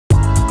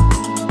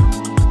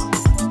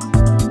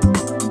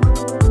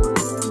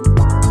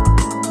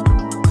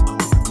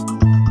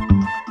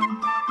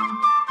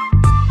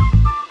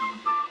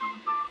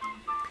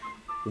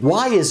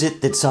Why is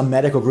it that some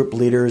medical group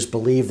leaders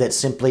believe that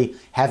simply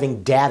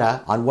having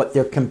data on what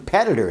their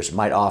competitors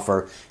might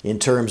offer in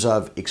terms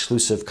of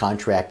exclusive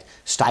contract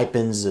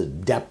stipends,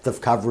 depth of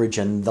coverage,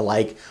 and the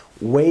like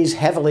weighs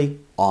heavily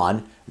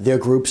on their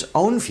group's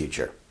own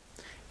future?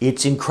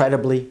 It's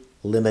incredibly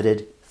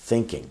limited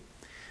thinking.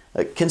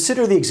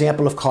 Consider the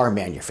example of car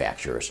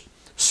manufacturers.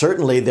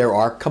 Certainly there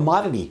are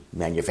commodity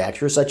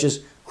manufacturers such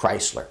as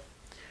Chrysler.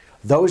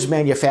 Those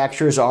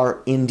manufacturers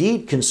are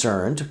indeed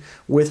concerned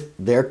with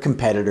their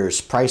competitors'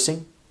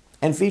 pricing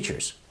and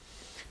features.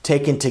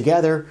 Taken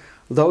together,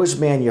 those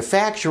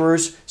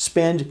manufacturers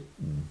spend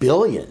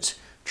billions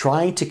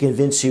trying to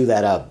convince you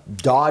that a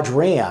Dodge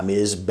Ram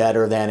is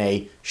better than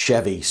a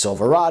Chevy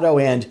Silverado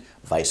and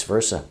vice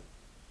versa.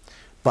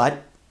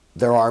 But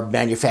there are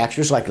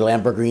manufacturers like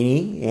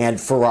Lamborghini and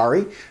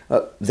Ferrari.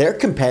 They're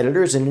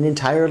competitors in an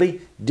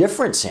entirely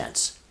different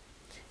sense.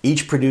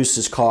 Each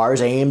produces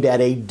cars aimed at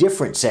a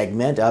different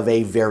segment of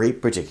a very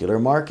particular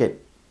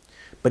market.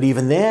 But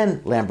even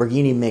then,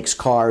 Lamborghini makes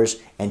cars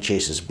and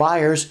chases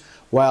buyers,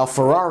 while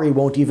Ferrari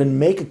won't even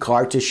make a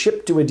car to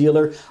ship to a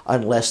dealer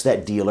unless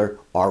that dealer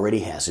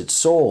already has it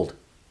sold.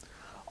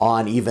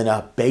 On even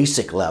a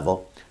basic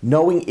level,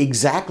 knowing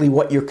exactly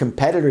what your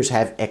competitors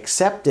have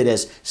accepted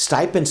as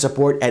stipend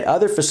support at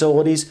other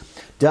facilities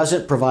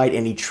doesn't provide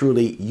any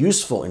truly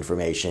useful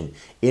information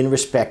in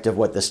respect of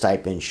what the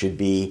stipend should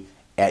be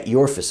at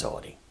your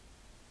facility.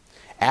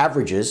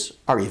 Averages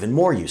are even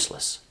more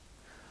useless.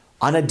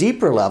 On a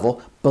deeper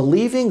level,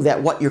 believing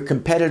that what your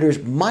competitors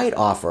might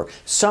offer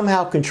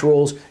somehow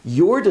controls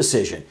your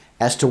decision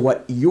as to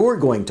what you're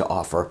going to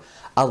offer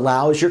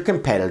allows your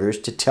competitors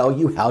to tell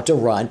you how to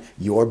run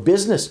your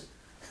business.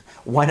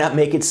 Why not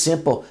make it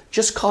simple?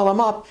 Just call them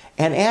up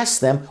and ask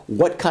them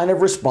what kind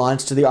of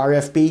response to the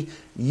RFP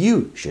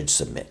you should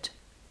submit.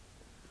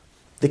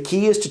 The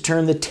key is to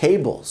turn the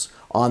tables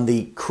on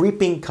the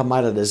creeping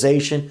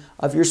commoditization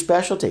of your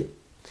specialty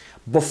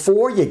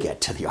before you get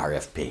to the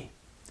RFP.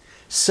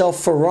 Sell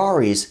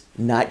Ferraris,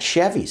 not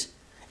Chevys.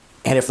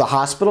 And if the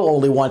hospital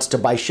only wants to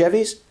buy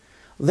Chevys,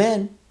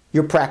 then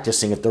you're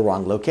practicing at the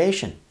wrong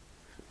location.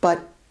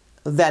 But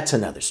that's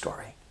another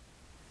story.